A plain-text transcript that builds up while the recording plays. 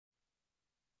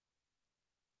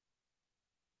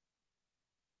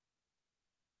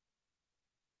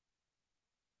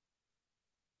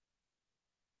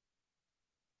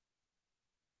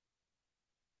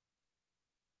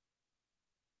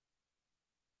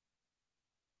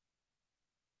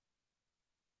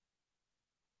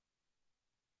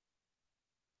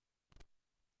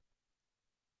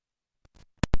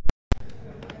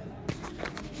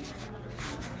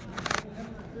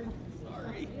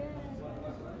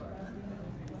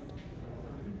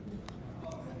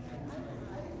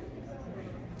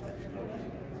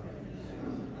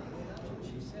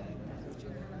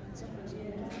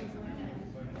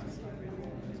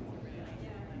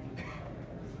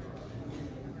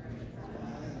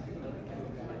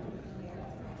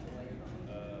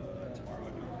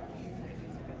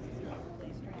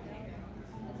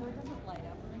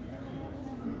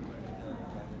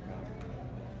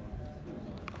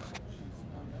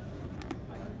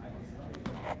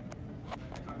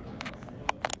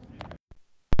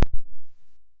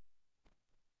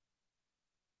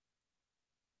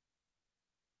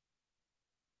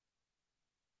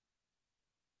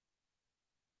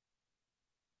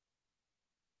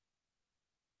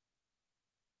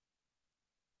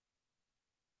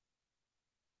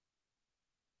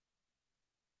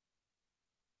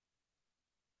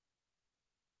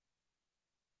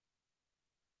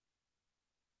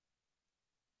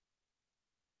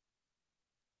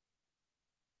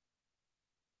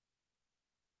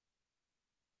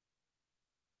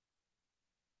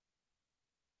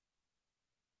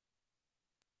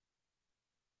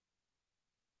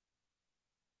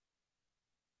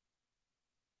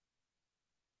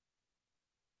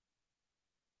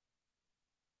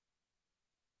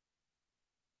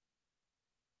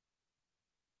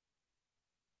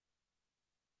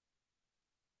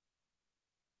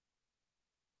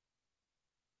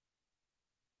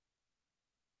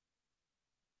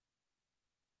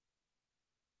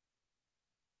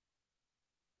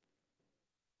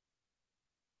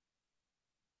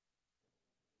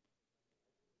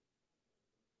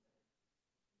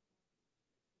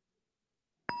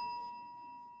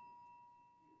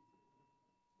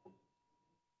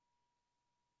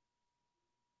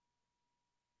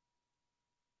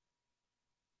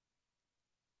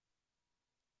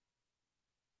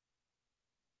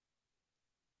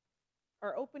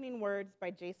are opening words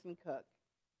by Jason Cook,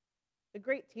 the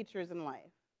great teachers in life.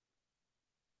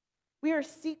 We are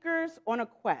seekers on a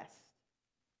quest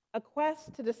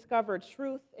to discover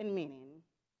truth and meaning.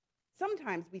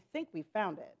 Sometimes we think we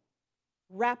found it,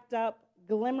 wrapped up,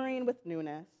 glimmering with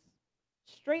newness,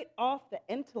 straight off the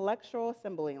intellectual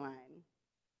assembly line.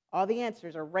 All the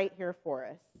answers are right here for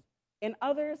us, and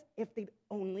others, if they'd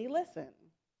only listen.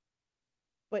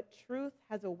 But truth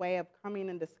has a way of coming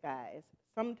in disguise,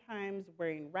 sometimes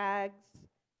wearing rags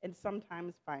and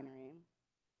sometimes finery,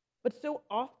 but so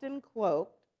often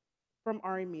cloaked from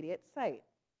our immediate sight.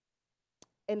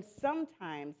 And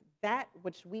sometimes that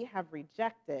which we have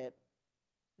rejected,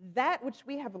 that which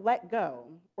we have let go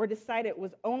or decided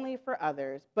was only for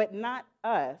others, but not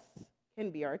us, can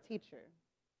be our teacher.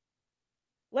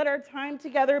 Let our time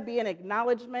together be an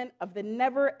acknowledgement of the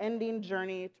never-ending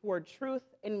journey toward truth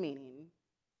and meaning,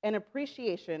 and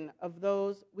appreciation of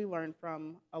those we learn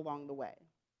from along the way.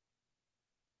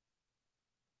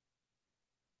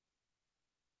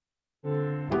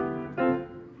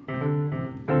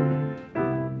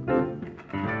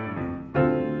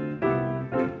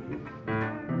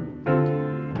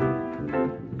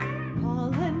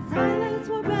 Paul and Silas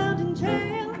were bound in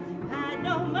jail, had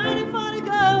no money for to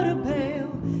go to bail.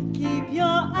 Keep your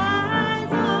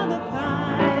eyes on the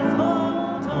prize,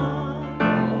 hold on.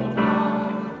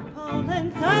 Paul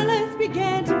and Silas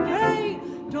began to pray,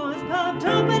 doors popped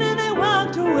open and they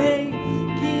walked away.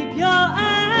 Keep your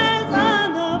eyes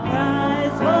on the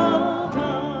prize, hold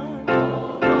on.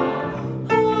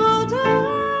 Hold on,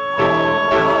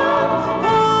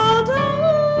 hold on.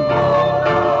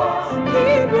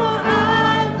 Keep your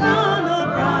eyes on the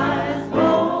prize,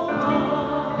 hold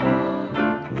on.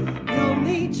 The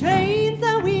only chains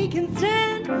that we can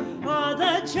stand are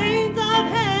the chains of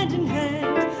hand in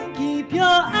hand. Keep your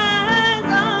eyes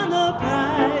on the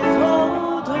prize,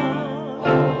 hold on.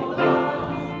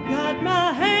 Got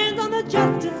my hands on the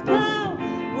justice plow,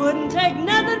 wouldn't take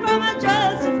nothing from a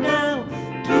justice now.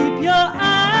 Keep your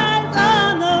eyes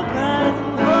on the prize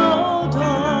and hold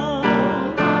on.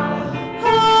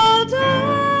 Hold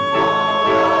on,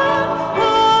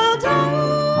 hold on.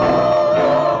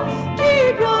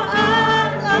 Keep your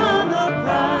eyes on the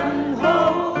prize and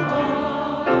hold on.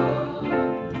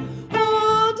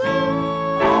 Hold on,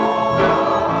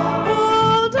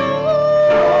 hold on.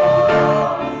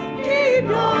 Keep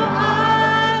your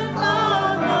eyes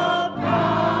on the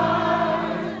prize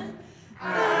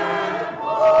and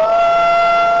hold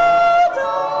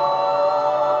on.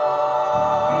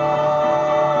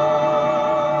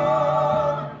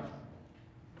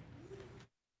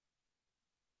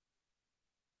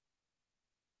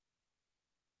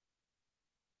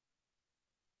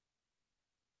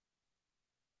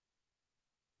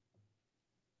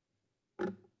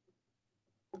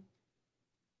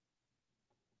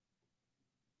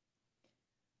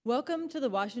 Welcome to the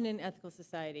Washington Ethical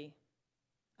Society.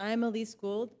 I'm Elise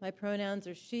Gould. My pronouns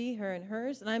are she, her, and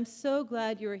hers, and I'm so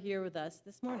glad you are here with us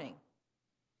this morning.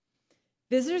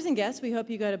 Visitors and guests, we hope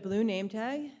you got a blue name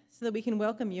tag so that we can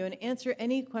welcome you and answer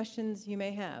any questions you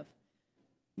may have.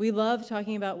 We love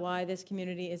talking about why this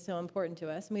community is so important to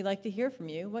us, and we'd like to hear from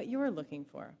you what you're looking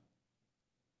for.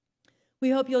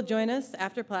 We hope you'll join us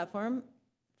after platform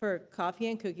for coffee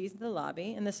and cookies in the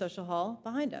lobby and the social hall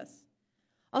behind us.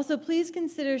 Also, please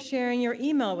consider sharing your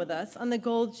email with us on the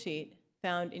gold sheet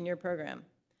found in your program.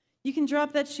 You can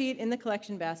drop that sheet in the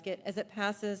collection basket as it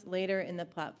passes later in the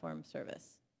platform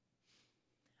service.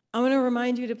 I want to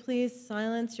remind you to please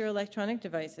silence your electronic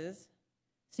devices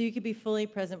so you can be fully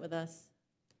present with us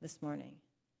this morning.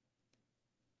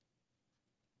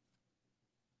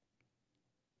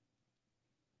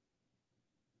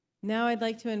 Now I'd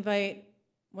like to invite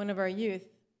one of our youth,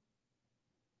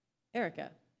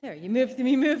 Erica. There, you moved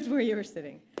where you were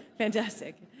sitting.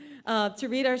 Fantastic. To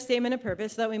read our statement of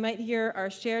purpose so that we might hear our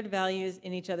shared values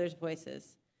in each other's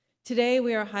voices. Today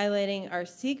we are highlighting our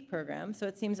SEEK program, so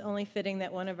it seems only fitting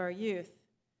that one of our youth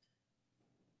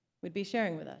would be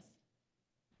sharing with us.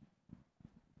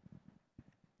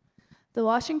 The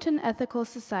Washington Ethical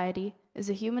Society is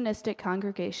a humanistic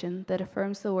congregation that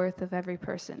affirms the worth of every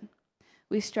person.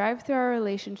 We strive through our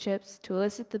relationships to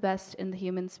elicit the best in the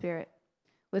human spirit.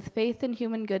 With faith in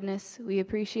human goodness, we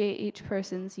appreciate each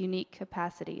person's unique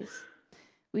capacities.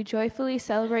 We joyfully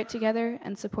celebrate together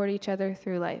and support each other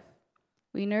through life.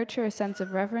 We nurture a sense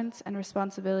of reverence and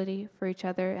responsibility for each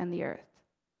other and the earth.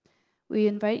 We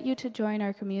invite you to join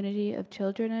our community of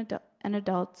children and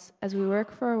adults as we work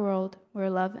for a world where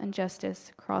love and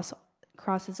justice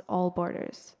crosses all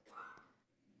borders.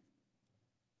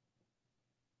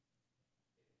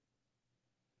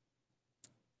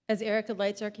 As Erica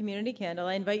lights our community candle,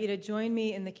 I invite you to join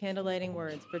me in the candle lighting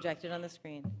words projected on the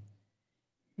screen.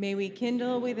 May we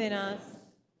kindle within us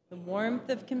the warmth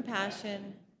of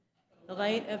compassion, the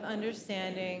light of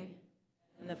understanding,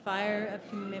 and the fire of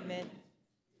commitment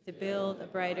to build a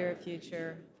brighter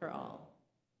future for all.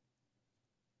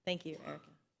 Thank you, Erica.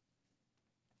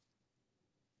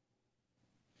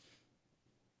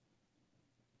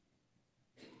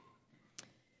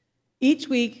 Each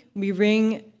week, we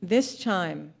ring this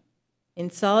chime in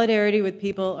solidarity with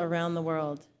people around the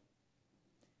world.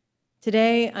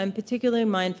 Today, I'm particularly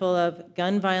mindful of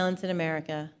gun violence in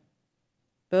America,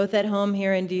 both at home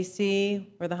here in DC,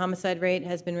 where the homicide rate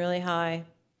has been really high,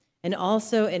 and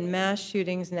also in mass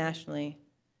shootings nationally,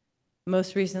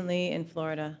 most recently in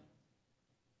Florida.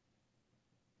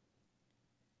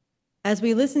 As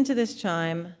we listen to this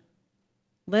chime,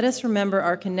 let us remember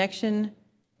our connection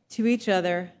to each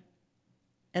other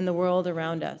and the world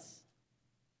around us.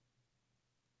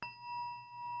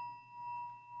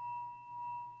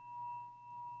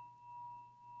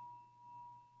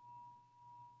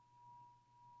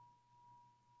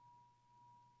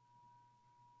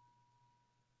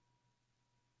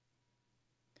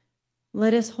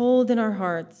 Let us hold in our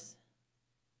hearts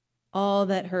all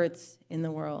that hurts in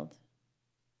the world.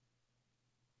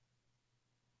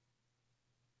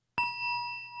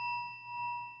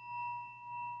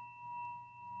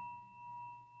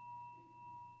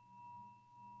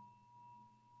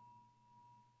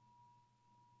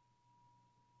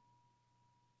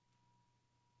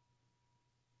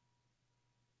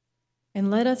 And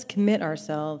let us commit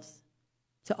ourselves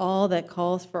to all that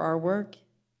calls for our work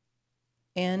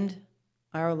and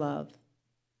our love.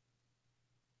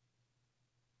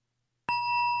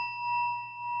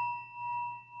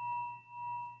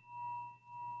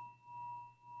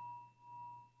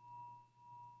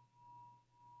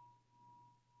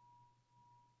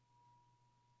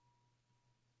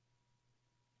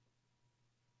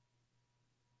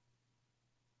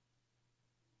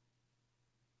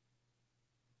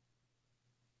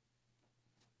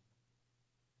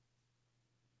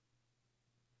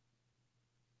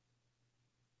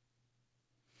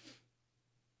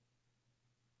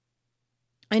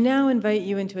 I now invite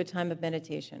you into a time of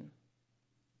meditation.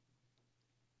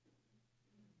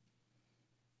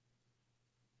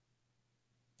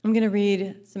 I'm going to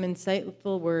read some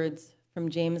insightful words from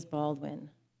James Baldwin,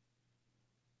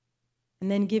 and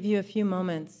then give you a few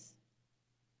moments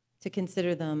to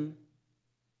consider them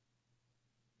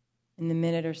in the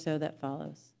minute or so that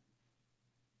follows.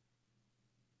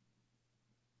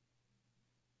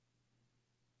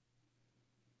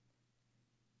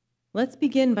 Let's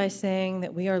begin by saying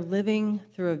that we are living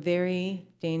through a very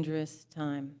dangerous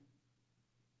time.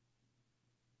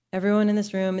 Everyone in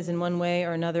this room is in one way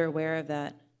or another aware of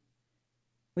that.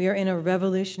 We are in a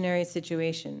revolutionary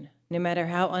situation, no matter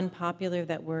how unpopular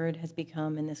that word has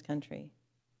become in this country.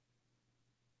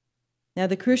 Now,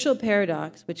 the crucial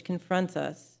paradox which confronts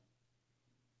us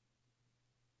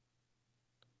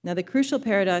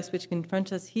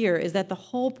here is that the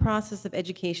whole process of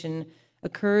education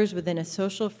occurs within a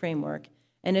social framework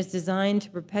and is designed to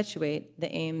perpetuate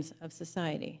the aims of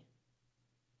society.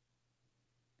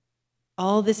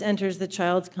 All this enters the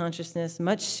child's consciousness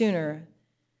much sooner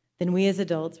than we as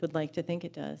adults would like to think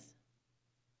it does.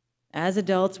 As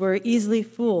adults, we're easily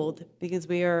fooled because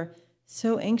we are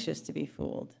so anxious to be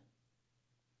fooled.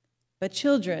 But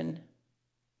children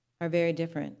are very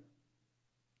different.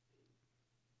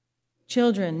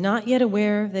 Children, not yet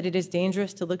aware that it is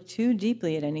dangerous to look too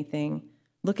deeply at anything,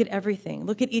 look at everything,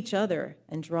 look at each other,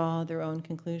 and draw their own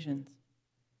conclusions.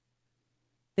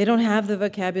 They don't have the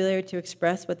vocabulary to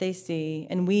express what they see,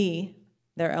 and we,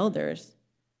 their elders,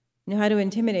 know how to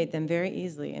intimidate them very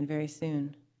easily and very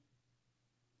soon.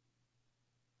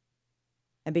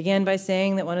 I began by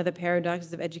saying that one of the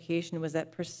paradoxes of education was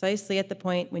that precisely at the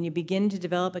point when you begin to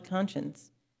develop a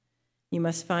conscience, you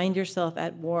must find yourself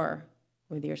at war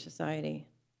with your society.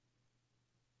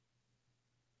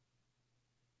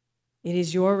 It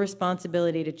is your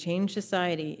responsibility to change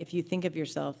society if you think of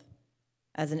yourself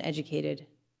as an educated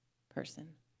person.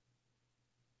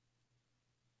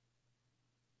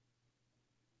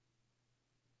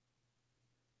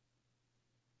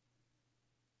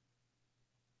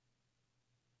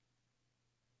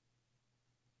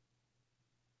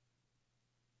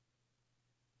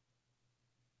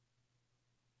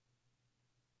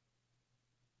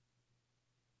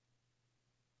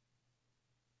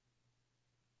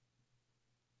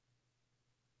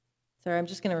 Sorry, I'm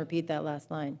just going to repeat that last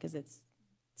line because it's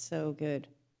so good.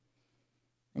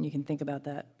 And you can think about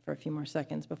that for a few more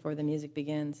seconds before the music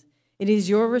begins. It is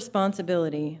your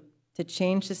responsibility to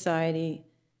change society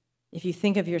if you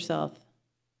think of yourself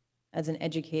as an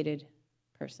educated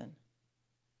person.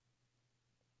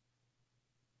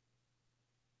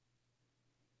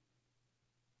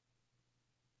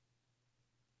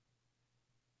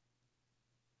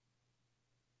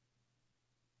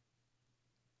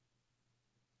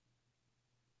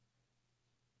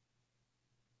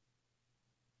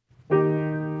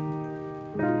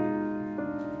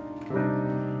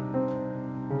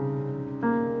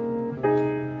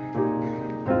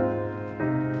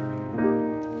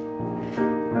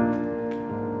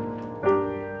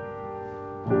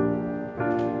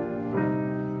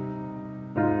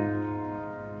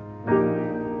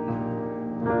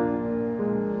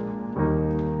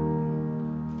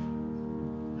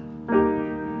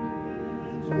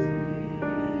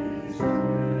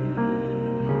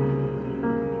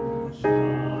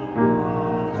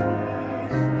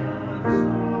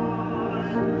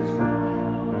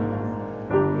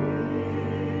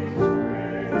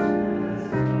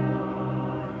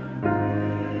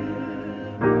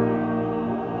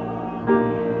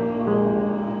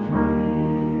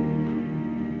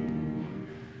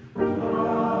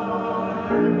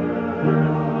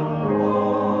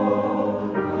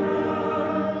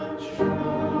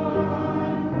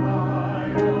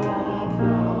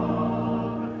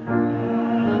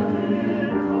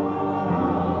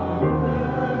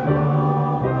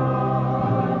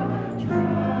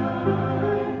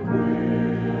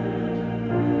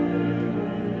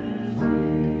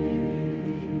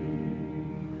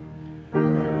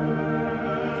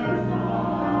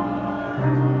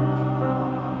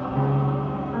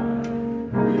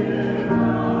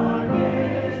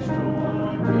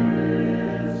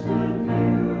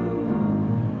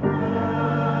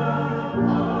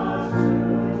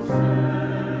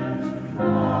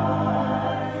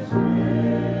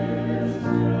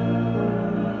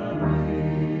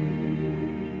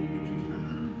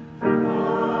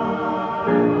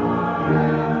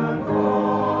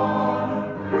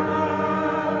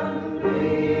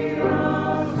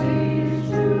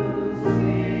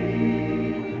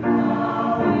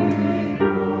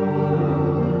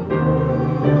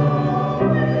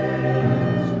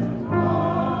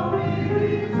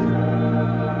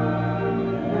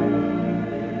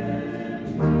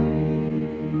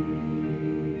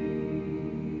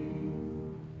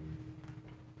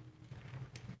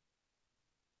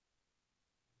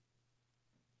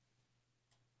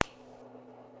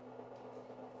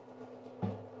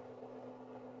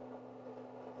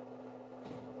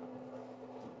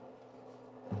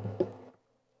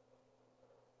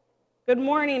 Good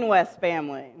morning, West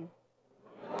family.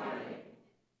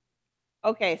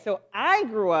 Okay, so I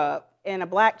grew up in a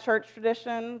Black church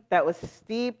tradition that was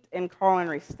steeped in call and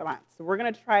response. So we're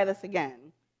going to try this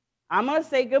again. I'm going to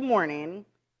say good morning,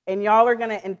 and y'all are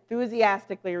going to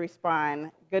enthusiastically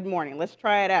respond, good morning. Let's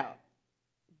try it out.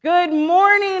 Good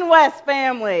morning, West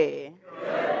family.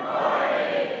 Good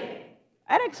morning.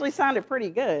 That actually sounded pretty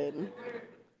good.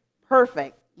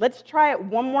 Perfect. Let's try it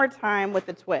one more time with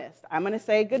a twist. I'm going to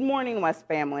say good morning, West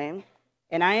family,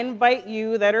 and I invite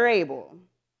you that are able,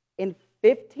 in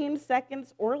 15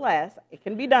 seconds or less, it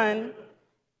can be done,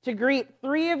 to greet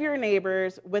 3 of your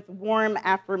neighbors with warm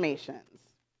affirmations.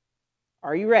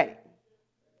 Are you ready?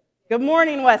 Good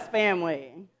morning, West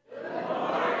family. Good morning.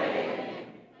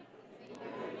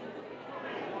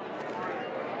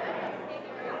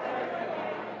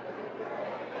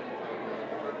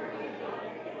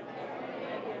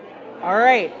 All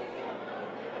right.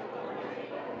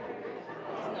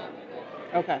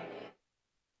 Okay.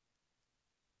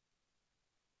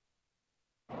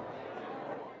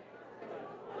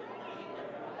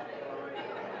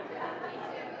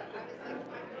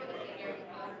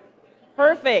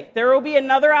 Perfect. There will be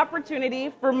another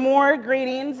opportunity for more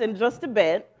greetings in just a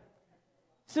bit.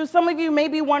 So some of you may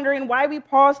be wondering why we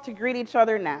pause to greet each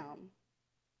other now.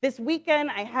 This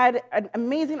weekend, I had an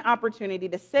amazing opportunity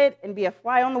to sit and be a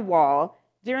fly on the wall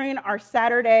during our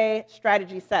Saturday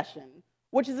strategy session,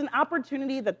 which is an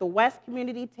opportunity that the West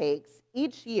community takes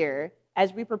each year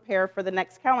as we prepare for the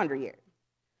next calendar year.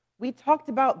 We talked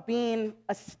about being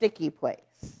a sticky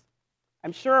place.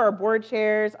 I'm sure our board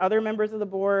chairs, other members of the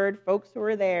board, folks who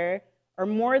are there, are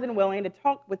more than willing to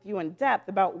talk with you in depth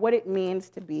about what it means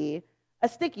to be a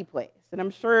sticky place. And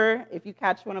I'm sure if you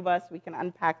catch one of us, we can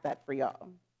unpack that for y'all.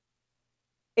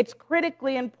 It's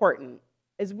critically important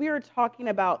as we are talking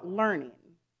about learning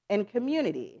and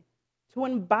community to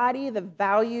embody the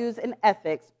values and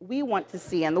ethics we want to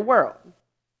see in the world.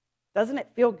 Doesn't it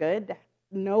feel good to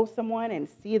know someone and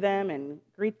see them and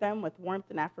greet them with warmth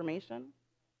and affirmation?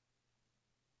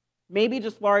 Maybe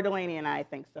just Laura Delaney and I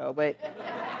think so, but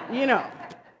you know.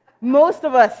 Most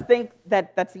of us think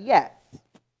that that's a yes.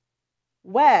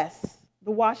 WES,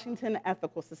 the Washington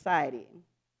Ethical Society,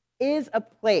 is a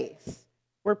place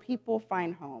where people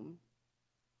find home.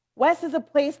 WES is a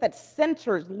place that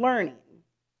centers learning,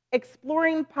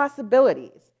 exploring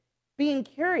possibilities, being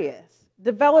curious,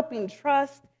 developing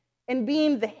trust, and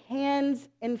being the hands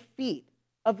and feet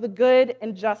of the good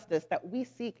and justice that we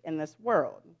seek in this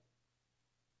world.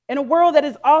 In a world that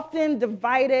is often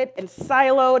divided and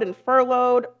siloed and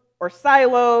furloughed or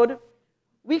siloed,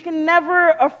 we can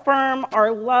never affirm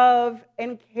our love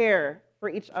and care for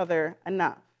each other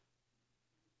enough.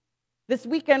 This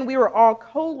weekend, we were all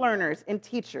co-learners and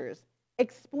teachers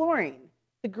exploring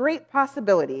the great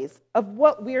possibilities of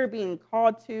what we are being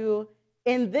called to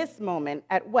in this moment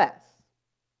at WES.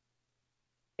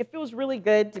 It feels really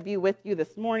good to be with you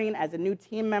this morning as a new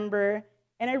team member,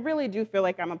 and I really do feel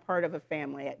like I'm a part of a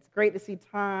family. It's great to see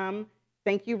Tom.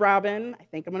 Thank you, Robin. I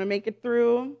think I'm going to make it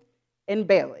through. And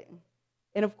Bailey.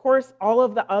 And of course, all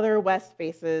of the other WES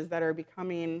faces that are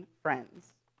becoming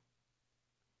friends.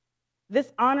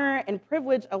 This honor and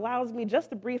privilege allows me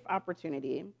just a brief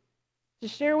opportunity to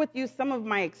share with you some of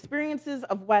my experiences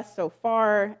of WES so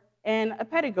far and a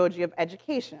pedagogy of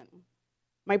education.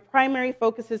 My primary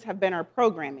focuses have been our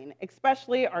programming,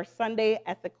 especially our Sunday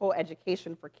Ethical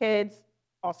Education for Kids,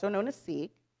 also known as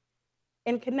SEEK,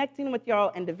 and connecting with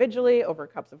y'all individually over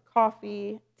cups of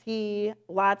coffee, tea,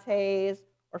 lattes,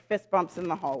 or fist bumps in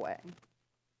the hallway.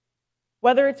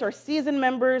 Whether it's our seasoned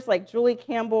members like Julie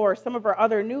Campbell or some of our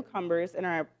other newcomers in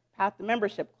our Path to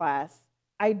Membership class,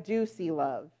 I do see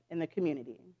love in the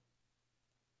community.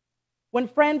 When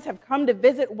friends have come to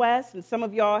visit WES, and some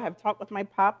of y'all have talked with my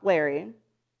pop, Larry,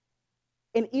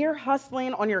 an ear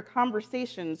hustling on your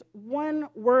conversations, one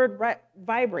word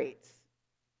vibrates,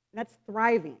 and that's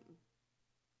thriving.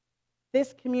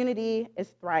 This community is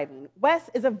thriving. WES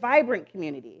is a vibrant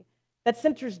community that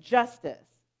centers justice,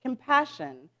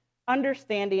 compassion,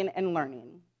 understanding, and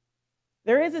learning.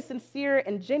 There is a sincere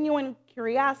and genuine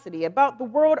curiosity about the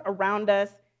world around us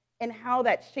and how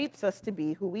that shapes us to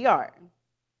be who we are.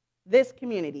 This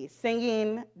community,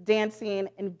 singing, dancing,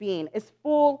 and being, is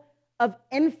full of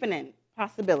infinite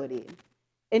possibility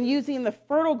and using the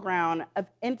fertile ground of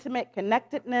intimate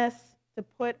connectedness to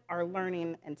put our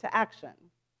learning into action.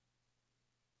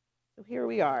 So here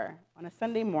we are on a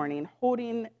Sunday morning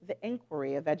holding the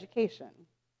inquiry of education.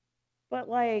 But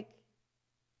like,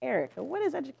 Erica, what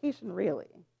is education really?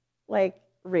 Like,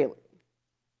 really?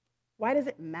 Why does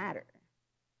it matter?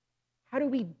 How do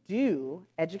we do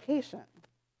education?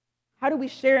 How do we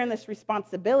share in this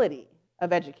responsibility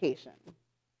of education?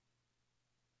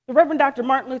 The Reverend Dr.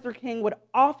 Martin Luther King would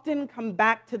often come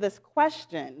back to this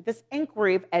question, this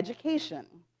inquiry of education.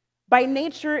 By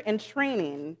nature and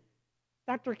training,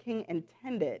 Dr. King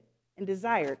intended and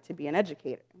desired to be an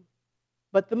educator.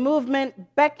 But the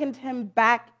movement beckoned him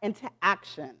back into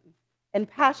action and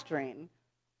pastoring.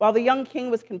 While the young King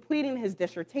was completing his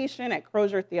dissertation at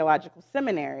Crozer Theological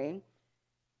Seminary,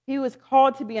 he was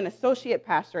called to be an associate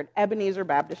pastor at Ebenezer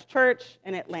Baptist Church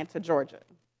in Atlanta, Georgia.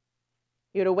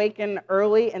 He would awaken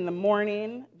early in the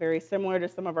morning, very similar to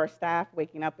some of our staff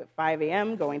waking up at 5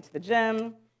 a.m., going to the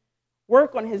gym,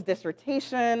 work on his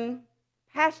dissertation,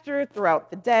 pastor throughout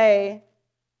the day,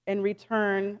 and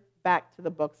return back to the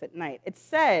books at night. It's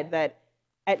said that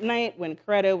at night when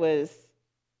Coretta was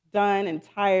done and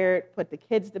tired, put the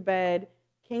kids to bed,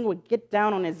 King would get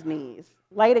down on his knees,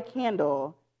 light a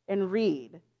candle, and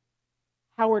read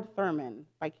Howard Thurman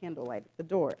by candlelight at the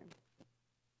door.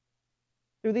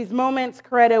 Through these moments,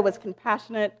 Coretta was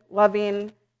compassionate,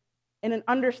 loving, and an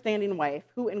understanding wife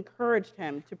who encouraged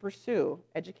him to pursue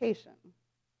education.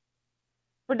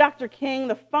 For Dr. King,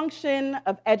 the function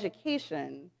of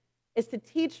education is to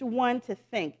teach one to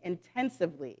think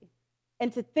intensively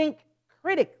and to think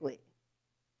critically.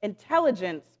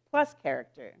 Intelligence plus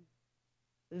character.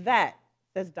 That,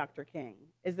 says Dr. King,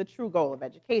 is the true goal of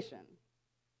education.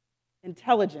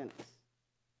 Intelligence,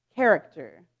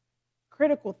 character,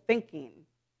 critical thinking,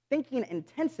 thinking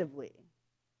intensively.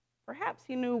 Perhaps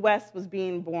he knew WES was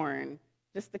being born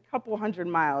just a couple hundred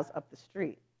miles up the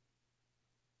street.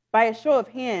 By a show of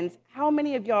hands, how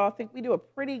many of y'all think we do a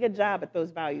pretty good job at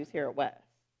those values here at WES?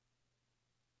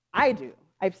 I do.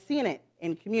 I've seen it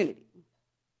in community.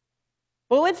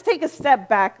 Well, let's take a step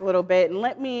back a little bit and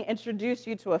let me introduce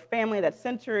you to a family that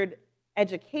centered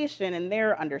education and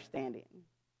their understanding.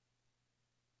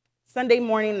 Sunday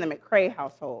morning in the McCrae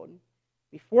household.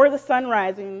 Before the sun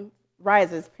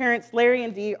rises, parents Larry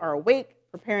and Dee are awake,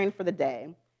 preparing for the day.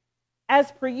 As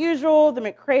per usual, the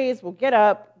McCraes will get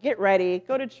up, get ready,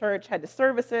 go to church, head to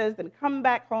services, then come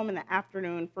back home in the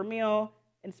afternoon for meal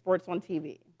and sports on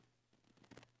TV.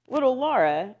 Little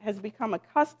Laura has become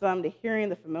accustomed to hearing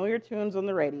the familiar tunes on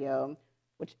the radio,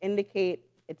 which indicate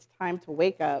it's time to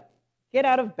wake up, get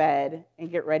out of bed, and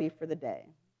get ready for the day.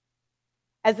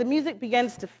 As the music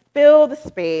begins to fill the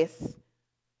space,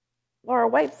 Laura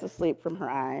wipes the sleep from her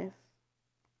eyes,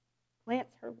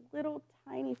 plants her little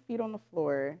tiny feet on the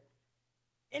floor,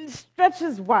 and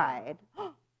stretches wide,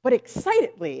 but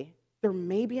excitedly, there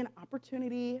may be an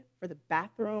opportunity for the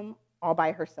bathroom all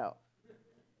by herself.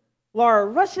 Laura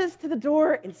rushes to the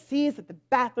door and sees that the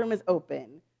bathroom is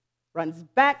open, runs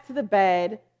back to the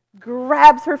bed,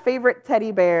 grabs her favorite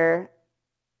teddy bear,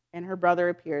 and her brother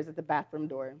appears at the bathroom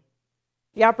door.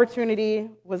 The opportunity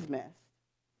was missed.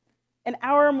 An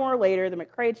hour or more later, the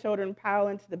McCrae children pile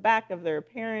into the back of their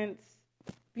parents'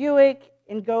 Buick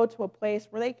and go to a place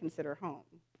where they consider home.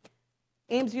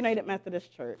 Ames United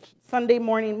Methodist Church. Sunday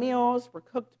morning meals were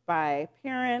cooked by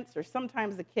parents or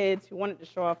sometimes the kids who wanted to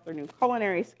show off their new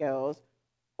culinary skills,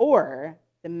 or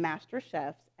the master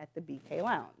chefs at the BK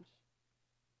Lounge,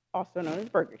 also known as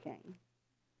Burger King.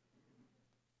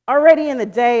 Already in the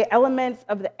day, elements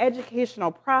of the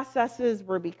educational processes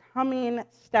were becoming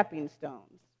stepping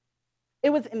stones. It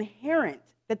was inherent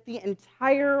that the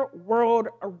entire world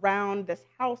around this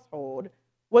household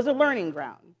was a learning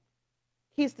ground.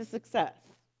 Keys to success: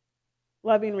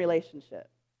 loving relationship,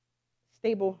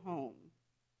 stable home,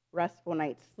 restful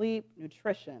night's sleep,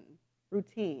 nutrition,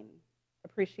 routine,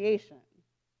 appreciation,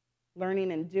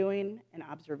 learning and doing, and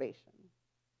observation.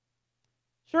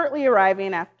 Shortly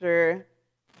arriving after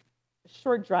a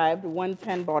short drive to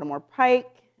 110 Baltimore Pike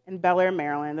in Bel Air,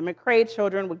 Maryland, the McCrae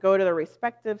children would go to their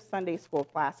respective Sunday school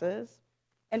classes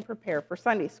and prepare for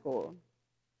Sunday school.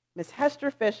 Miss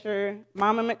Hester Fisher,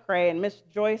 Mama McCrae, and Miss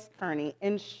Joyce Kearney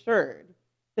ensured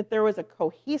that there was a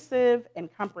cohesive and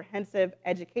comprehensive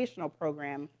educational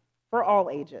program for all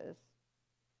ages.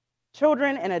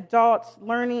 Children and adults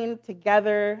learning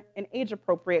together in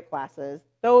age-appropriate classes,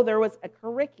 though there was a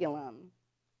curriculum.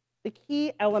 The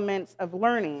key elements of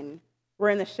learning were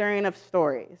in the sharing of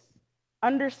stories,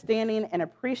 understanding and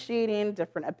appreciating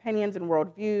different opinions and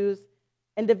worldviews,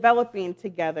 and developing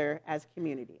together as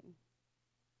community.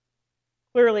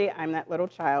 Clearly, I'm that little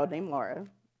child named Laura.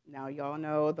 Now y'all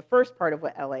know the first part of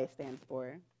what LA stands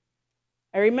for.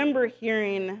 I remember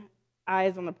hearing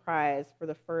Eyes on the Prize for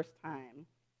the first time.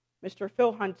 Mr.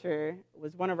 Phil Hunter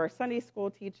was one of our Sunday school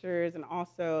teachers and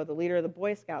also the leader of the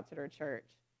Boy Scouts at our church.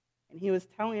 And he was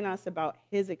telling us about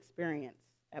his experience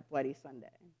at Bloody Sunday.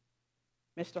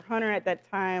 Mr. Hunter at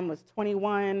that time was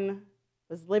 21,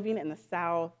 was living in the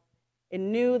South,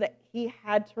 and knew that he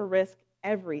had to risk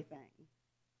everything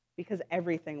because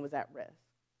everything was at risk.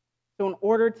 So in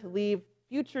order to leave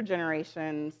future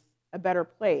generations a better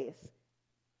place,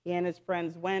 he and his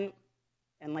friends went,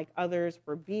 and like others,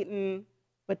 were beaten,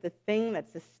 but the thing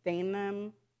that sustained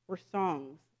them were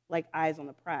songs like Eyes on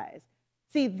the Prize.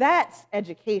 See, that's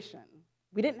education.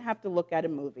 We didn't have to look at a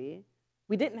movie.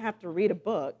 We didn't have to read a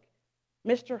book.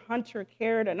 Mr. Hunter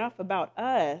cared enough about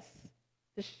us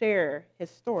to share his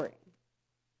story.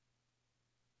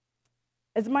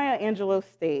 As Maya Angelou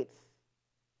states,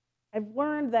 I've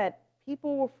learned that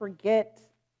people will forget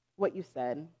what you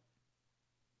said.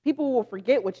 People will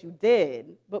forget what you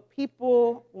did, but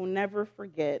people will never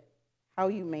forget how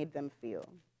you made them feel.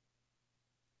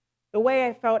 The way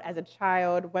I felt as a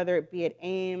child, whether it be at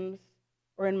Ames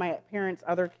or in my parents'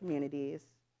 other communities,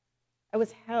 I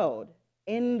was held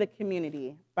in the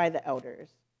community by the elders,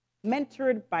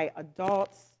 mentored by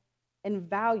adults, and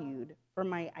valued for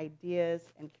my ideas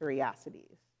and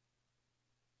curiosities.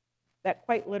 That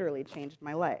quite literally changed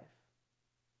my life.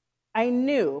 I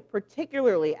knew,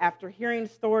 particularly after hearing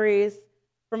stories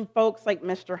from folks like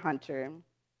Mr. Hunter,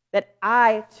 that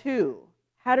I, too,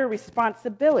 had a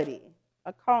responsibility,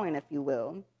 a calling, if you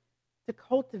will, to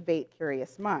cultivate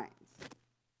curious minds.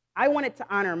 I wanted to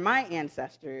honor my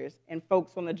ancestors and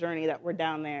folks on the journey that were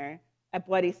down there at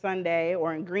Bloody Sunday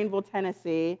or in Greenville,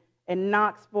 Tennessee, in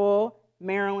Knoxville,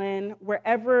 Maryland,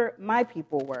 wherever my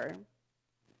people were.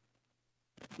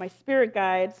 My spirit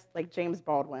guides, like James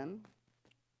Baldwin,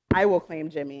 I will claim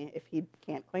Jimmy if he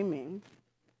can't claim me,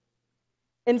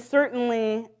 and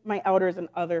certainly my elders and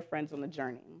other friends on the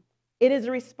journey. It is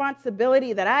a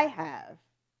responsibility that I have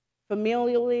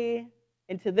familially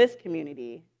into this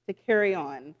community to carry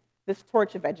on this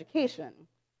torch of education.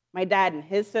 My dad and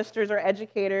his sisters are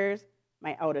educators.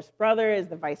 My eldest brother is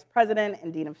the vice president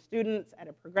and dean of students at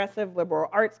a progressive liberal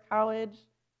arts college.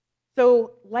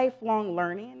 So lifelong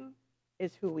learning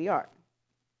is who we are.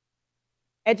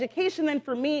 Education, then,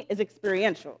 for me, is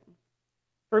experiential.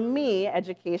 For me,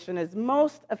 education is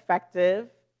most effective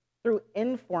through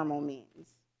informal means,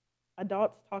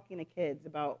 adults talking to kids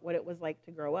about what it was like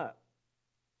to grow up,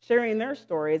 sharing their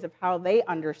stories of how they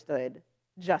understood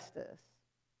justice,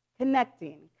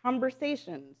 connecting,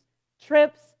 conversations,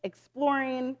 trips,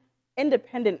 exploring,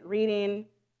 independent reading,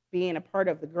 being a part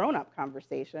of the grown-up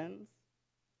conversations,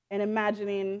 and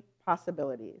imagining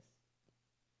possibilities.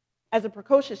 As a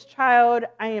precocious child,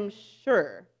 I am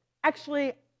sure,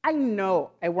 actually, I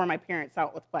know I wore my parents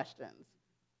out with questions.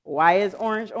 Why is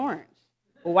orange orange?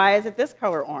 Why is it this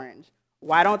color orange?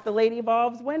 Why don't the Lady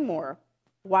Vols win more?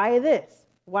 Why this?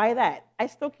 Why that? I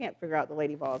still can't figure out the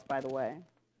Lady Vols, by the way.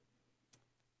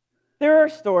 There are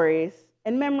stories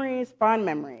and memories, fond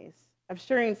memories, of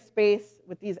sharing space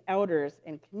with these elders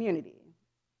in community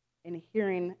and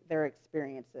hearing their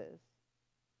experiences.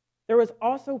 There was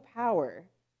also power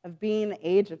of being the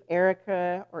age of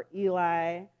Erica or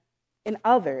Eli and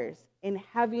others in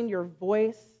having your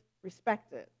voice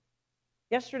respected.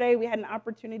 Yesterday, we had an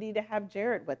opportunity to have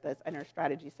Jared with us in our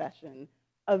strategy session,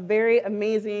 a very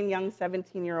amazing young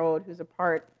 17-year-old who's a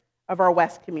part of our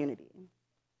West community.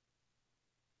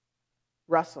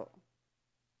 Russell,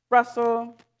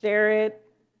 Jared,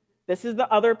 this is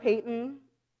the other Peyton,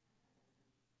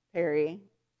 Perry.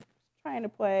 Trying to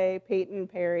play Peyton,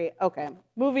 Perry. Okay,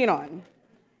 moving on.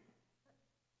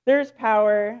 There's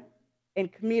power in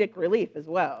comedic relief as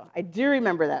well. I do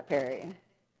remember that, Perry.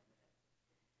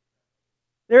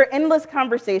 There are endless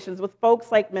conversations with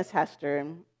folks like Miss Hester,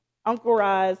 Uncle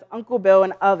Roz, Uncle Bill,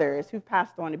 and others who've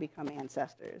passed on to become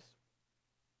ancestors.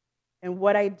 And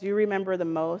what I do remember the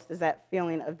most is that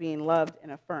feeling of being loved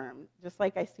and affirmed, just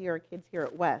like I see our kids here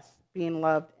at West being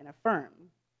loved and affirmed.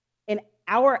 And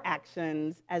our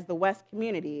actions as the West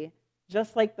community,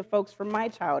 just like the folks from my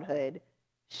childhood,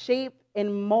 shape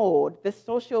and mold this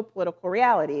socio-political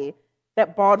reality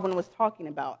that Baldwin was talking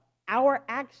about. Our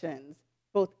actions,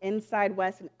 both inside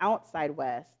West and outside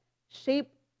West, shape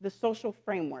the social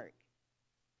framework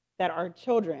that our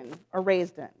children are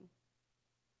raised in.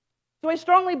 So I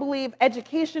strongly believe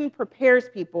education prepares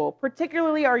people,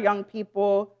 particularly our young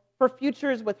people, for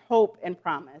futures with hope and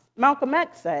promise. Malcolm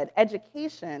X said,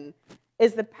 education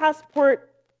is the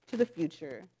passport to the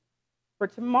future, for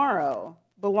tomorrow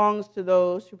belongs to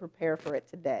those who prepare for it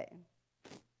today.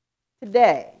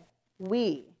 Today,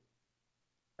 we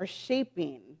are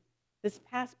shaping this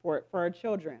passport for our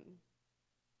children.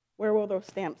 Where will those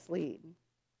stamps lead?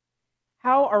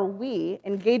 How are we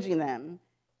engaging them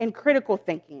in critical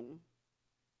thinking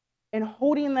and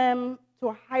holding them to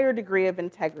a higher degree of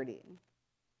integrity?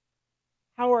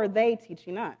 How are they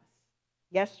teaching us?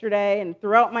 Yesterday and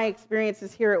throughout my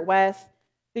experiences here at West,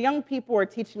 the young people are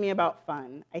teaching me about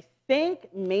fun. I think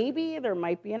maybe there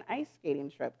might be an ice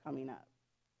skating trip coming up.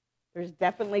 There's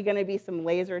definitely going to be some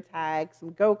laser tag,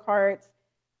 some go-karts,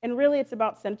 and really it's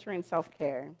about centering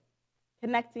self-care,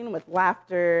 connecting with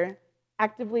laughter,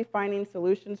 actively finding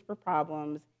solutions for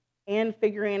problems, and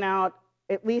figuring out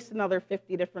at least another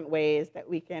 50 different ways that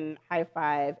we can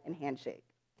high-five and handshake.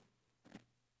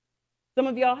 Some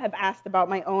of y'all have asked about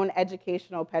my own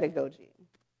educational pedagogy.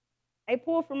 I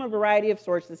pull from a variety of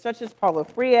sources, such as Paulo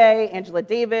Freire, Angela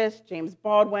Davis, James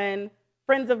Baldwin,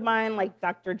 friends of mine like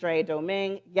Dr. Dre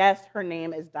Doming. Yes, her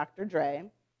name is Dr. Dre.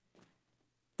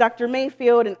 Dr.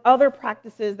 Mayfield, and other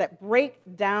practices that break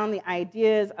down the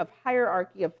ideas of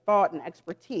hierarchy of thought and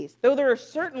expertise. Though there are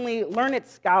certainly learned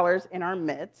scholars in our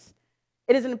midst,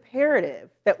 it is imperative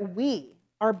that we,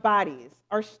 our bodies,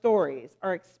 our stories,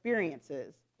 our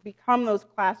experiences, become those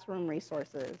classroom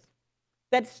resources.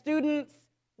 That students,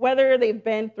 whether they've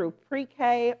been through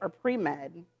pre-K or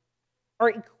pre-med, are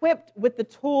equipped with the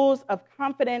tools of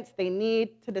confidence they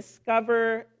need to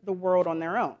discover the world on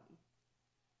their own.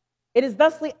 It is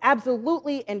thusly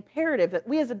absolutely imperative that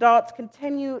we as adults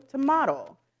continue to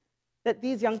model that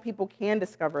these young people can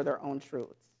discover their own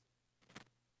truths.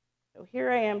 So here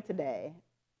I am today,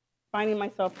 finding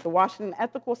myself at the Washington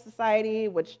Ethical Society,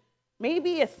 which may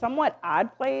be a somewhat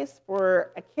odd place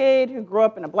for a kid who grew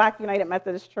up in a Black United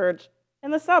Methodist Church in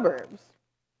the suburbs.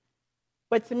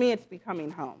 But to me, it's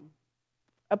becoming home.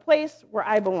 A place where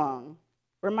I belong,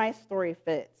 where my story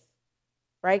fits,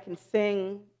 where I can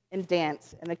sing and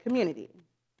dance in the community.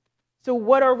 So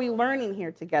what are we learning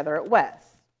here together at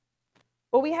West?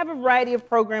 Well, we have a variety of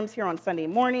programs here on Sunday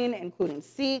morning, including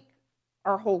Seek,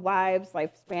 Our Whole Lives,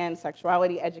 Lifespan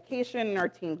Sexuality Education, and our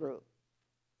teen group.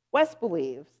 West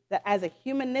believes that as a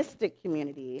humanistic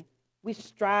community, we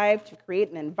strive to create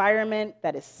an environment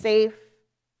that is safe,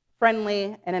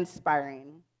 friendly, and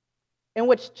inspiring, in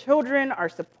which children are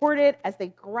supported as they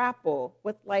grapple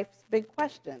with life's big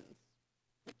questions.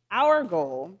 Our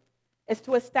goal is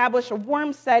to establish a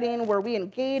warm setting where we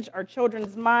engage our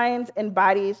children's minds and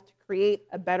bodies to create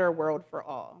a better world for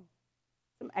all.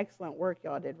 Some excellent work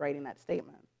y'all did writing that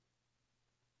statement.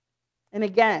 And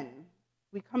again,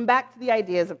 we come back to the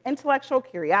ideas of intellectual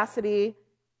curiosity,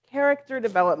 character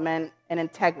development, and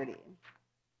integrity.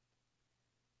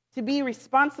 To be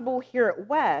responsible here at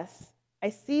West, I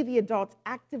see the adults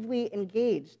actively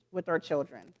engaged with our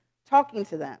children, talking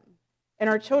to them, and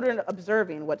our children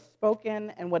observing what's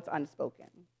spoken and what's unspoken.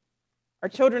 Our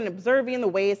children observing the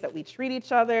ways that we treat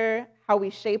each other, how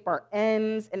we shape our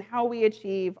ends, and how we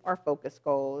achieve our focus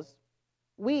goals.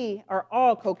 We are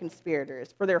all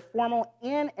co-conspirators for their formal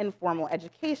and informal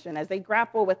education as they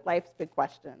grapple with life's big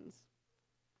questions.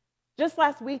 Just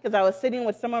last week, as I was sitting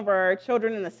with some of our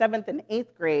children in the 7th and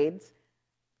 8th grades,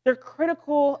 their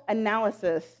critical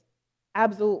analysis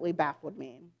absolutely baffled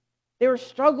me. They were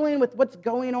struggling with what's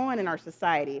going on in our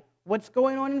society, what's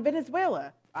going on in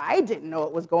Venezuela. I didn't know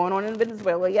what was going on in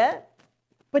Venezuela yet,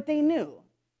 but they knew.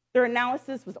 Their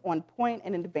analysis was on point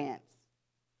and in advance.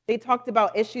 They talked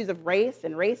about issues of race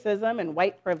and racism and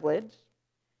white privilege.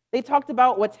 They talked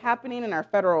about what's happening in our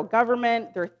federal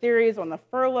government, their theories on the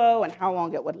furlough and how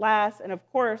long it would last, and of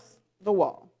course, the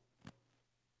wall.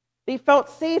 They felt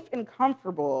safe and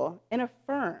comfortable and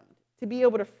affirmed to be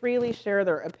able to freely share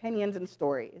their opinions and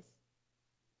stories.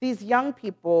 These young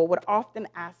people would often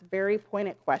ask very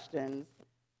pointed questions,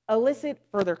 elicit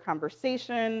further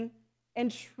conversation,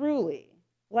 and truly,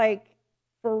 like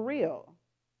for real,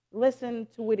 listen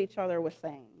to what each other was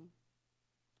saying.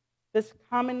 This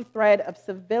common thread of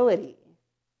civility,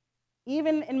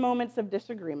 even in moments of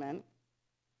disagreement,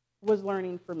 was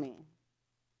learning for me.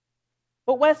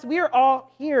 But Wes, we are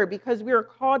all here because we are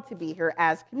called to be here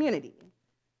as community.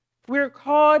 We are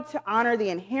called to honor the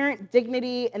inherent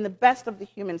dignity and the best of the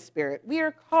human spirit. We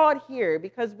are called here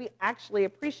because we actually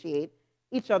appreciate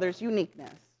each other's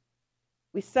uniqueness.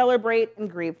 We celebrate and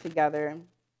grieve together.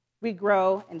 We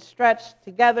grow and stretch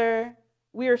together.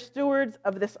 We are stewards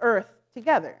of this earth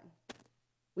together.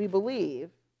 We believe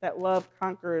that love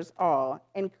conquers all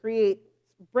and creates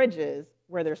bridges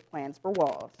where there's plans for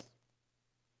walls.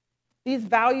 These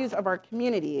values of our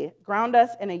community ground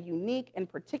us in a unique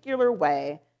and particular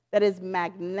way that is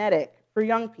magnetic for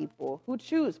young people who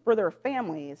choose for their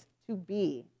families to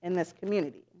be in this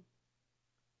community.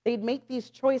 They'd make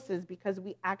these choices because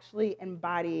we actually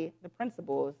embody the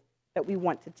principles that we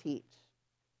want to teach.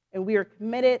 And we are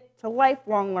committed to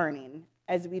lifelong learning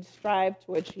as we strive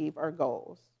to achieve our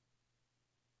goals.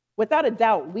 Without a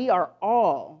doubt, we are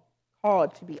all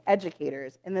called to be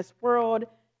educators in this world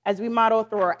as we model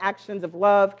through our actions of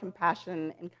love,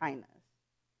 compassion, and kindness.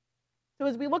 So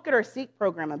as we look at our SEEK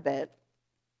program a bit,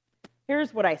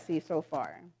 here's what I see so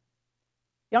far.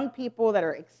 Young people that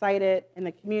are excited in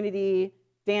the community,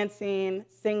 dancing,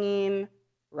 singing,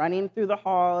 running through the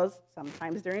halls,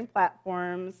 sometimes during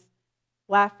platforms,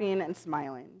 laughing and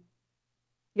smiling.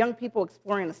 Young people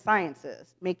exploring the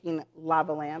sciences, making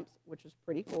lava lamps, which is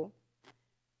pretty cool,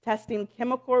 testing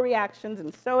chemical reactions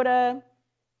in soda,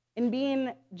 and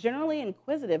being generally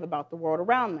inquisitive about the world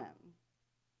around them.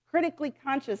 Critically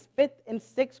conscious 5th and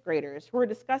 6th graders who are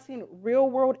discussing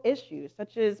real-world issues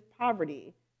such as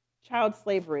poverty, child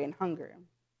slavery, and hunger.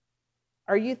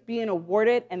 Our youth being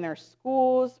awarded in their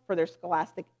schools for their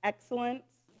scholastic excellence,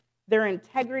 their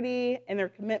integrity, and their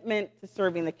commitment to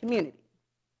serving the community.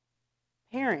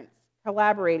 Parents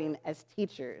collaborating as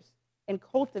teachers and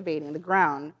cultivating the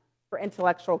ground for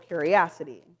intellectual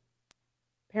curiosity.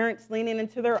 Parents leaning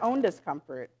into their own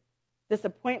discomfort,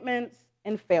 disappointments,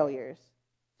 and failures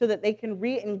so that they can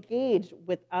re-engage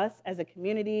with us as a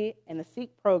community and the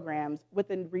SEEK programs with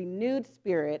a renewed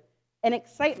spirit and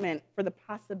excitement for the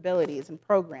possibilities in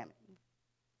programming.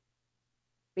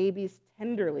 Babies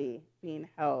tenderly being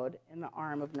held in the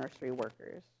arm of nursery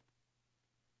workers.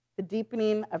 The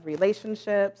deepening of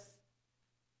relationships,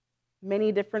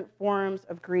 many different forms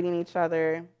of greeting each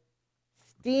other,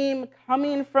 steam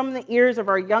coming from the ears of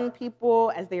our young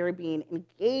people as they are being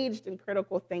engaged in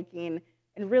critical thinking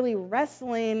and really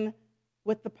wrestling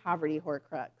with the poverty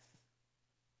horcrux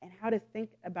and how to think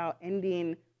about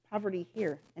ending poverty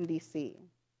here in DC.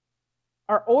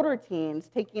 Our older teens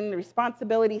taking the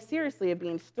responsibility seriously of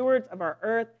being stewards of our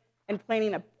earth and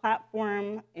planning a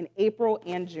platform in April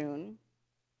and June.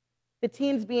 The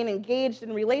teens being engaged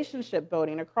in relationship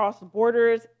building across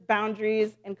borders,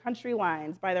 boundaries, and country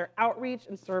lines by their outreach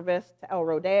and service to El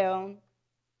Rodeo.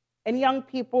 And young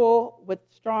people with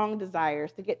strong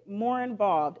desires to get more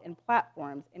involved in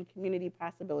platforms and community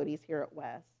possibilities here at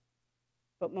West.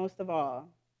 But most of all,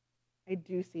 I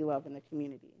do see love in the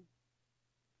community.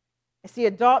 I see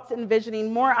adults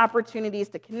envisioning more opportunities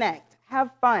to connect,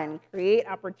 have fun, create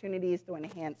opportunities to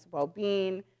enhance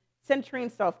well-being, centering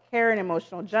self-care and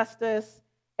emotional justice,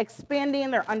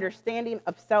 expanding their understanding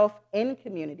of self in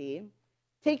community,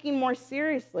 taking more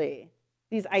seriously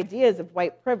these ideas of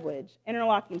white privilege,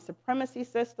 interlocking supremacy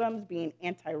systems, being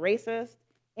anti-racist,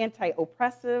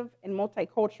 anti-oppressive, and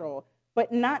multicultural,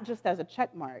 but not just as a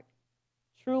checkmark,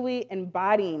 truly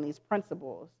embodying these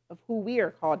principles of who we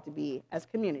are called to be as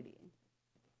community.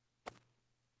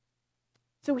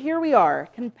 So here we are,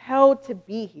 compelled to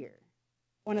be here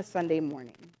on a Sunday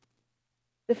morning.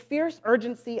 The fierce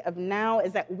urgency of now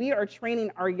is that we are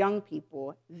training our young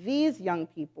people, these young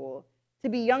people, to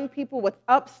be young people with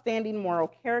upstanding moral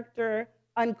character,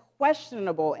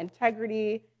 unquestionable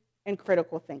integrity, and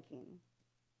critical thinking.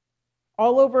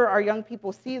 All over, our young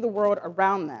people see the world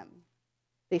around them.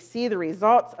 They see the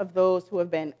results of those who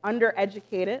have been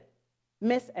undereducated,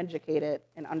 miseducated,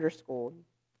 and underschooled.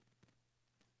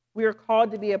 We are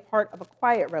called to be a part of a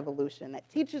quiet revolution that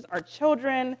teaches our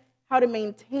children how to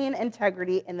maintain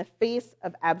integrity in the face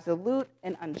of absolute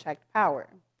and unchecked power.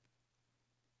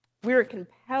 We are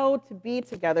compelled to be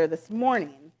together this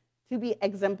morning to be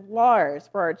exemplars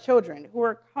for our children who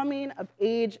are coming of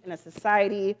age in a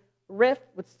society rife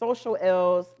with social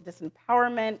ills,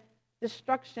 disempowerment,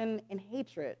 destruction, and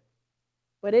hatred.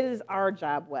 But it is our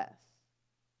job, West,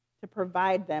 to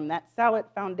provide them that solid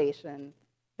foundation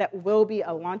that will be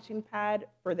a launching pad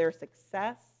for their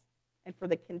success and for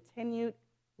the continued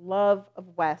love of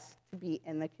West to be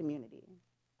in the community.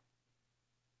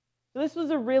 So this was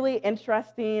a really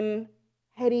interesting,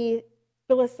 heady,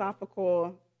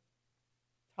 philosophical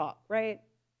talk, right?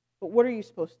 But what are you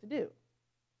supposed to do?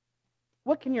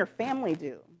 What can your family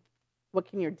do? What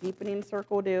can your deepening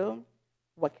circle do?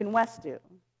 What can West do?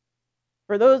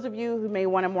 For those of you who may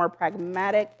want a more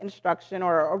pragmatic instruction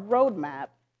or a roadmap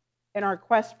in our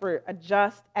quest for a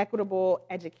just, equitable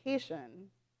education,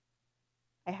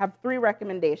 I have 3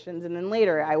 recommendations, and then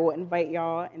later I will invite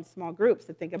y'all in small groups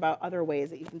to think about other ways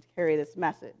that you can carry this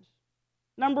message.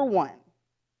 Number 1,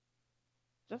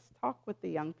 just talk with the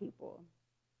young people.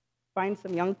 Find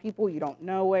some young people you don't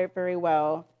know very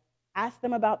well. Ask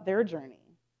them about their journey.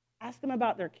 Ask them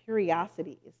about their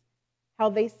curiosities, how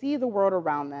they see the world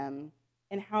around them,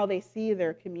 and how they see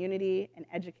their community and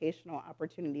educational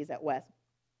opportunities at West.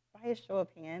 By a show of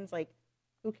hands, like,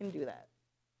 who can do that?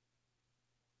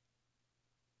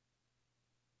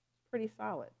 Pretty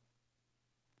solid.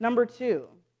 Number 2,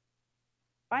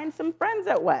 find some friends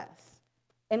at West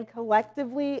and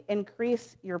collectively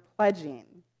increase your pledging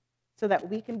so that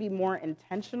we can be more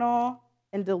intentional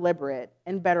and deliberate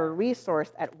and better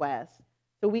resourced at West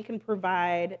so we can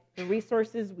provide the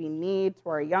resources we need to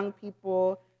our young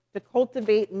people to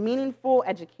cultivate meaningful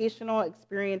educational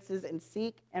experiences in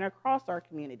Sikh and across our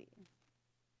community.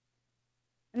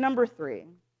 And number 3,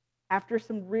 after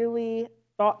some really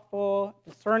thoughtful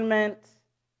discernment,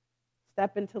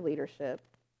 step into leadership.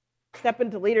 Step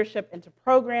into leadership into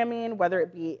programming, whether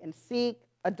it be in Sikh,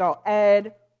 adult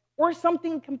ed, or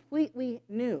something completely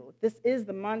new. This is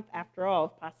the month, after all,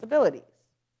 of possibilities.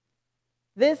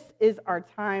 This is our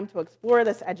time to explore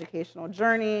this educational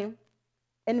journey,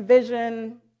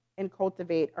 envision, and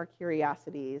cultivate our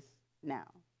curiosities now.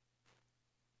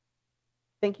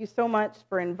 Thank you so much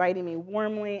for inviting me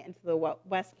warmly into the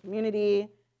West community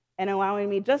and allowing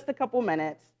me just a couple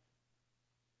minutes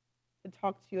to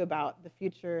talk to you about the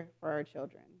future for our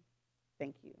children.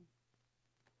 Thank you.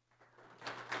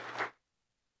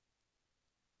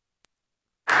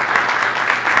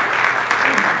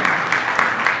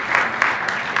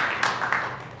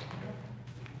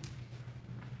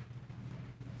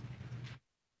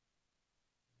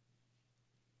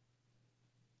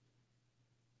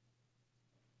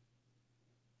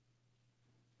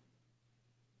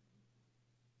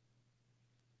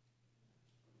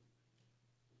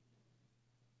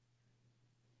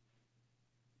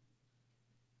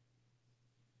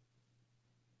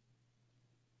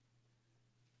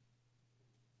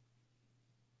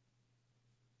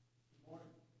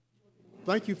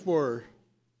 Thank you for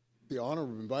the honor of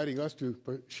inviting us to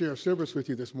share service with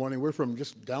you this morning. We're from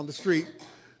just down the street,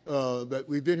 but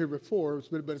we've been here before,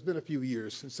 but it's been a few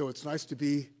years, and so it's nice to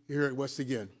be here at West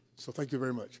again. So thank you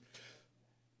very much.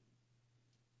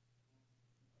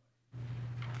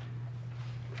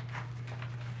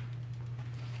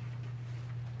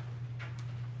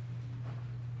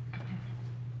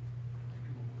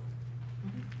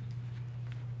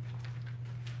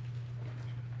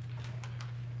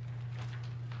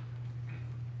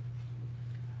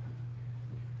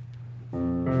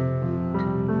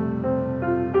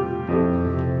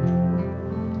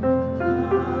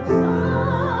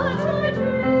 Such a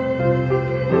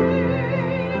dream.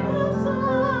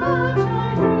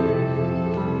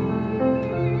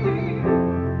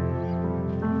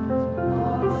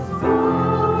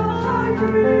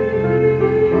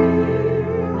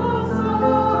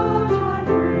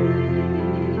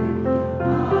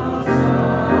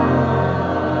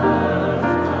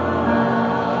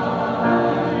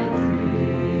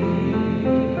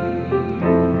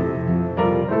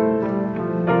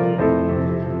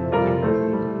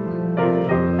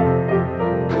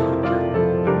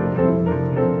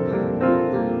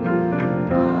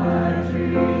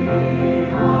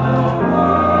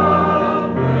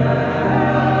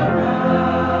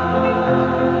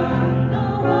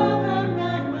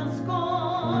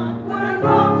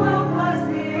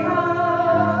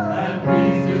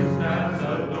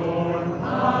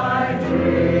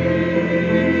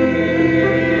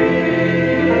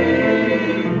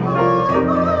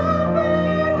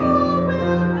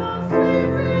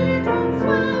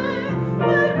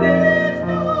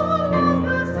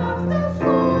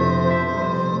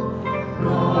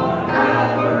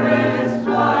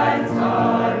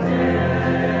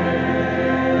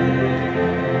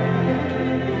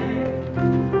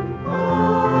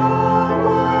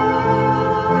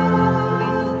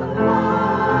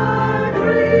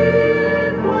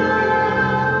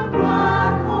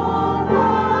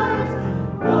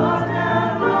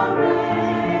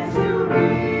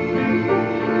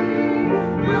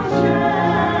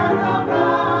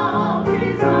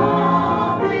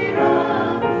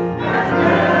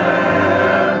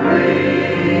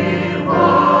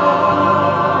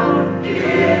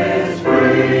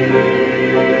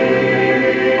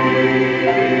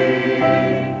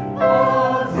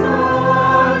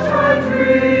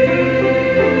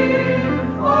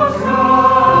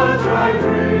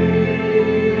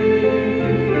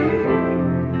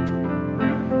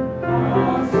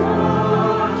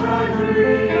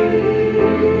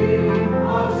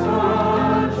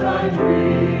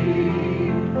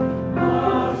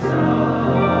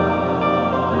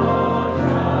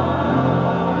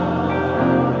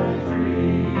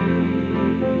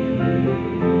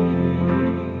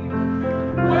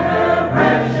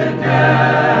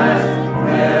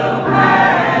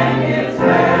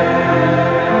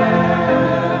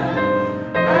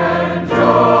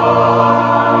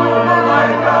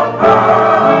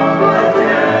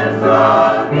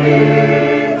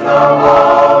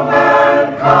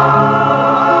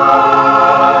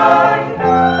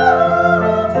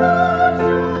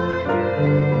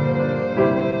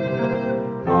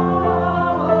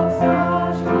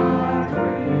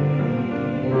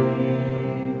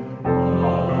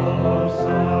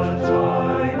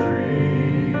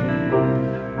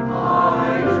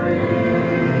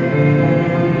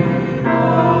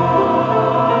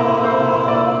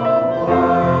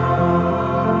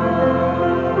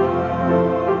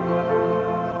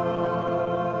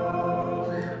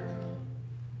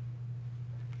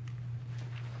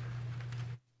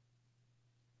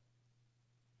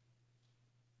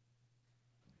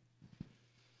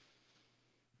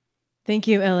 Thank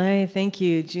you, LA. Thank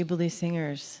you, Jubilee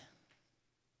Singers.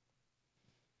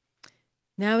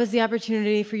 Now is the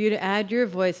opportunity for you to add your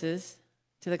voices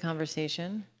to the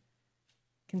conversation.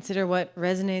 Consider what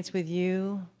resonates with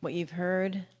you, what you've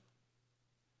heard.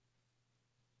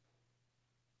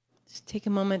 Just take a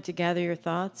moment to gather your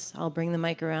thoughts. I'll bring the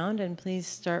mic around, and please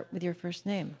start with your first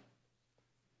name.